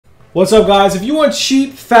What's up, guys? If you want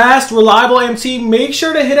cheap, fast, reliable MT, make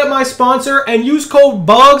sure to hit up my sponsor and use code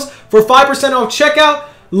BUGS for 5% off checkout.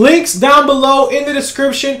 Links down below in the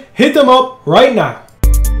description. Hit them up right now.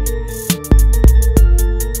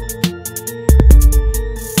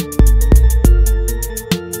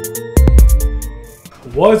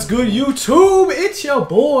 What's good, YouTube? It's your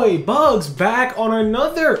boy Bugs back on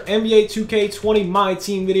another NBA 2K20 My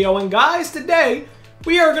Team video. And guys, today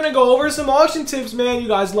we are going to go over some auction tips, man. You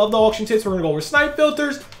guys love the auction tips. We're going to go over snipe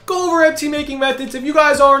filters, go over MT making methods. If you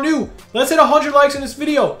guys are new, let's hit 100 likes in this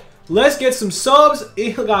video. Let's get some subs.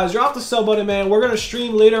 Guys, drop the sub button, man. We're going to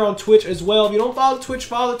stream later on Twitch as well. If you don't follow Twitch,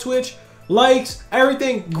 follow Twitch. Likes,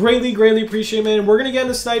 everything, greatly appreciate, man. We're going to get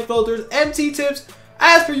into snipe filters, MT tips.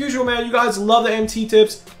 As per usual, man, you guys love the MT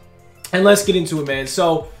tips. And let's get into it, man.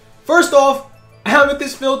 So, first off,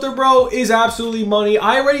 Amethyst filter, bro, is absolutely money.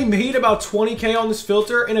 I already made about 20K on this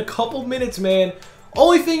filter in a couple minutes, man.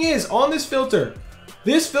 Only thing is, on this filter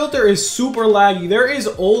is super laggy. There is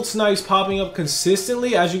old snipes popping up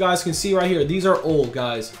consistently, as you guys can see right here. These are old,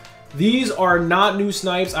 guys. These are not new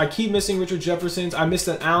snipes. I keep missing Richard Jeffersons. I missed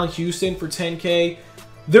an Allen Houston for 10K.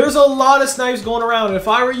 There's a lot of snipes going around. And if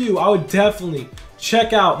I were you, I would definitely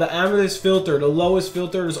check out the Amethyst filter, the lowest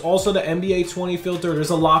filter. There's also the NBA 20 filter. There's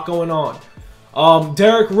a lot going on.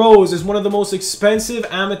 Derrick Rose is one of the most expensive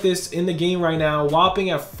amethysts in the game right now, whopping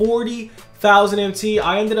at 40,000 MT.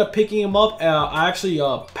 I ended up picking him up. I actually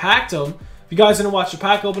packed him. If you guys didn't watch the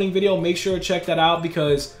pack opening video, make sure to check that out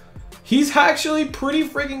because he's actually pretty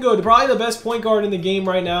freaking good. Probably the best point guard in the game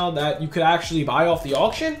right now that you could actually buy off the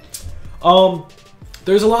auction.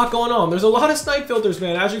 There's a lot going on. There's a lot of snipe filters,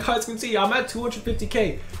 man. As you guys can see, I'm at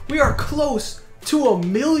 250K. We are close to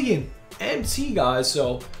 1 million MT, guys.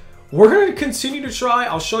 So we're going to continue to try.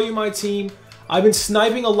 I'll show you my team. I've been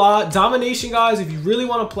sniping a lot. Domination, guys, if you really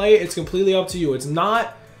want to play it, it's completely up to you. It's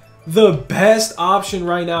not the best option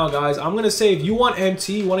right now, guys. I'm going to say if you want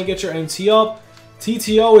MT, you want to get your MT up,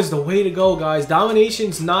 TTO is the way to go, guys.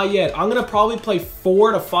 Domination's not yet. I'm going to probably play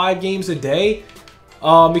 4 to 5 games a day.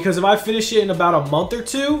 Because if I finish it in about a month or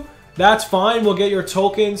two, that's fine. We'll get your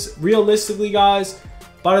tokens. Realistically, guys,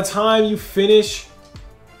 by the time you finish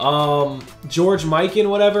George Mikan,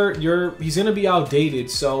 whatever, he's gonna be outdated.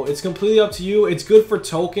 So it's completely up to you. It's good for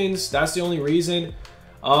tokens. That's the only reason.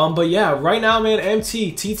 But yeah, right now, man,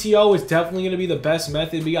 MT TTO is definitely gonna be the best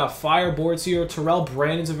method. We got fire boards here. Terrell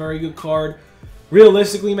Brandon's a very good card.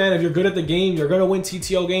 Realistically, man, if you're good at the game, you're gonna win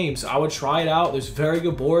TTO games. I would try it out. There's very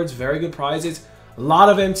good boards, very good prizes. A lot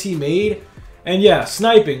of MT made. And yeah,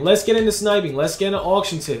 sniping. Let's get into sniping. Let's get into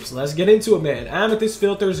auction tips. Let's get into it, man. Amethyst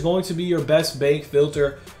filter is going to be your best bank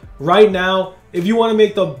filter right now. If you want to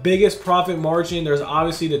make the biggest profit margin, there's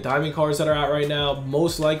obviously the diamond cards that are out right now.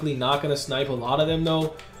 Most likely not going to snipe a lot of them,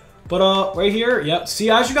 though. But right here, yep.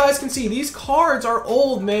 See, as you guys can see, these cards are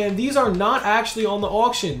old, man. These are not actually on the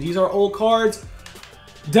auction. These are old cards.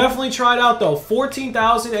 Definitely try it out, though.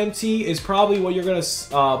 14,000 MT is probably what you're going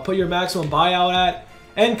to put your maximum buyout at.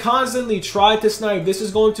 And constantly try to snipe. This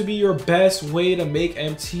is going to be your best way to make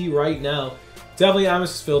MT right now. Definitely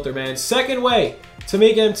Amethyst filter, man. Second way to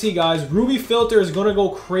make MT, guys. Ruby filter is going to go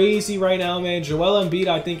crazy right now, man. Joel Embiid,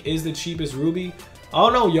 I think, is the cheapest Ruby. I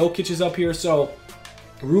don't know. Jokic is up here. So,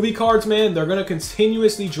 Ruby cards, man, they're going to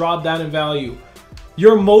continuously drop down in value.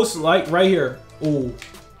 You're most like right here. Ooh.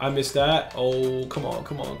 I missed that. Oh, come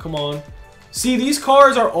on. See, these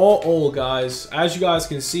cards are all old, guys. As you guys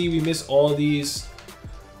can see, we missed all of these.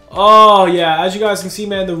 Oh, yeah. As you guys can see,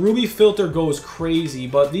 man, the Ruby filter goes crazy.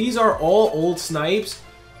 But these are all old snipes,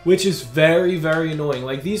 which is very annoying.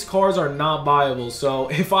 Like, these cards are not buyable. So,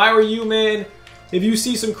 if I were you, man, if you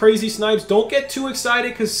see some crazy snipes, don't get too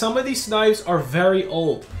excited because some of these snipes are very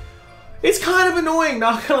old. It's kind of annoying,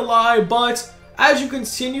 not gonna lie, but as you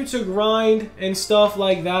continue to grind and stuff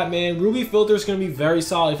like that, man, Ruby filter is going to be very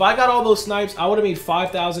solid. If I got all those snipes, I would have made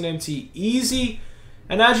 5,000 MT easy.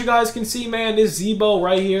 And as you guys can see, man, this Zebo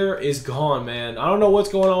right here is gone, man. I don't know what's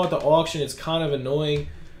going on with the auction. It's kind of annoying.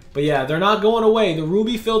 But yeah, they're not going away. The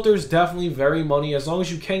Ruby filter is definitely very money. As long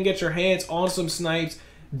as you can get your hands on some snipes,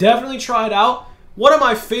 definitely try it out. One of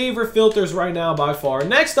my favorite filters right now by far.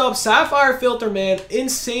 Next up, Sapphire filter, man.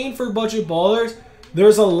 Insane for budget ballers.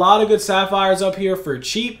 There's a lot of good Sapphires up here for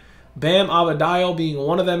cheap. Bam Adebayo being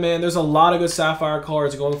one of them, man. There's a lot of good Sapphire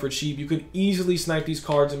cards going for cheap. You could easily snipe these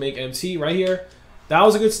cards and make MT right here. That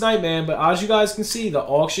was a good snipe, man. But as you guys can see, the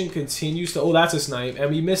auction continues to... Oh, that's a snipe. And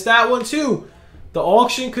we missed that one, too. The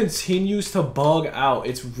auction continues to bug out.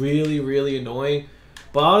 It's really annoying.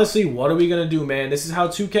 But honestly, what are we going to do, man? This is how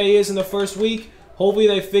 2K is in the first week. Hopefully,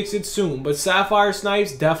 they fix it soon. But Sapphire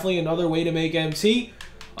snipes, definitely another way to make MT.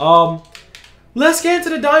 Let's get into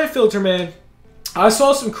the diamond filter, man. I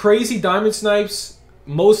saw some crazy diamond snipes.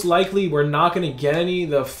 Most likely, we're not going to get any.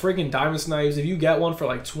 The freaking diamond snipes, if you get one for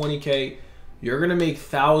like 20K, you're going to make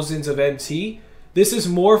thousands of MT. This is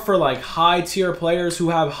more for like high tier players who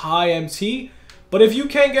have high MT. But if you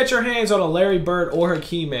can't get your hands on a Larry Bird or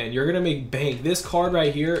Hakeem, man, you're going to make bank. This card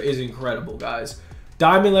right here is incredible, guys.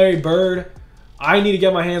 Diamond Larry Bird. I need to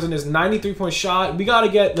get my hands on this 93-point shot. We got to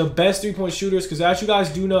get the best 3-point shooters because as you guys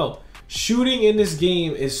do know, shooting in this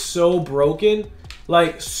game is so broken.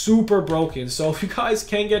 Like, super broken. So if you guys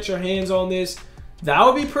can get your hands on this, that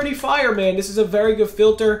would be pretty fire, man. This is a very good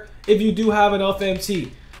filter if you do have enough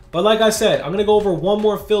MT. But like I said, I'm going to go over one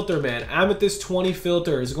more filter, man. Amethyst 20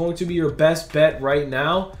 filter is going to be your best bet right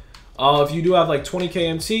now. If you do have like 20K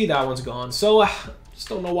MT, that one's gone. So, just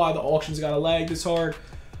don't know why the auction's got to lag this hard.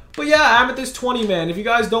 But yeah, Amethyst 20, man. If you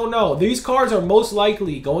guys don't know, these cards are most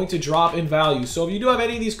likely going to drop in value. So if you do have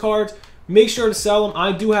any of these cards, make sure to sell them.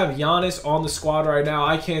 I do have Giannis on the squad right now.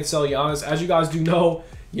 I can't sell Giannis. As you guys do know,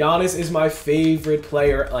 Giannis is my favorite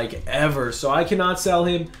player like ever. So I cannot sell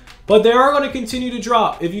him. But they are going to continue to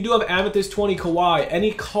drop. If you do have Amethyst 20 Kawhi,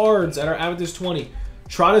 any cards that are Amethyst 20,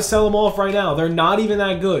 try to sell them off right now. They're not even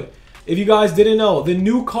that good. If you guys didn't know, the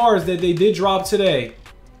new cards that they did drop today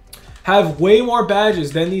have way more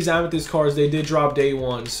badges than these Amethyst cards they did drop day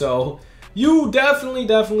one. So you definitely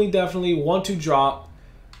want to drop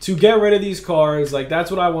to get rid of these cards. Like, that's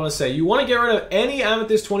what I want to say. You want to get rid of any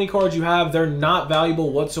Amethyst 20 cards you have. They're not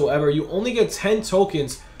valuable whatsoever. You only get 10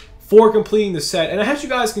 tokens for completing the set. And as you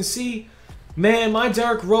guys can see, man, my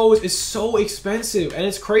Derrick Rose is so expensive. And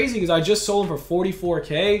it's crazy because I just sold him for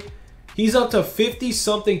 44K. He's up to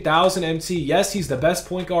 50-something thousand MT. Yes, he's the best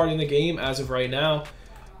point guard in the game as of right now.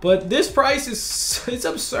 But this price is, it's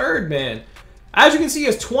absurd, man. As you can see, he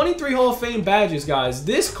has 23 Hall of Fame badges, guys.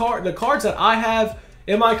 This card, the cards that I have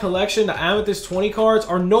in my collection, the Amethyst 20 cards,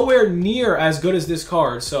 are nowhere near as good as this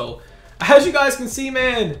card. So, as you guys can see,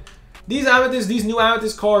 man, these new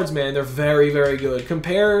Amethyst cards, man, they're very good.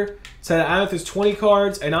 Compared to the Amethyst 20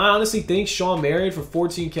 cards, and I honestly think Shawn Marion for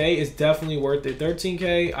 14K is definitely worth it.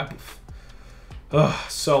 13K,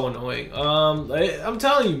 so annoying. I'm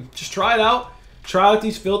telling you, just try it out. Try out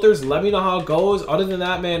these filters. Let me know how it goes. Other than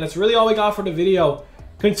that, man, that's really all we got for the video.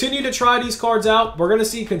 Continue to try these cards out. We're going to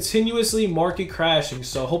see continuously market crashing.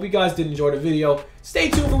 So hope you guys did enjoy the video. Stay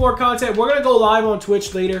tuned for more content. We're going to go live on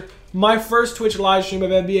Twitch later. My first Twitch live stream of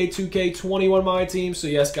NBA 2K21 My Team. So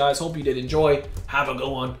yes, guys, hope you did enjoy. Have a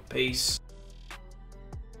good one. Peace.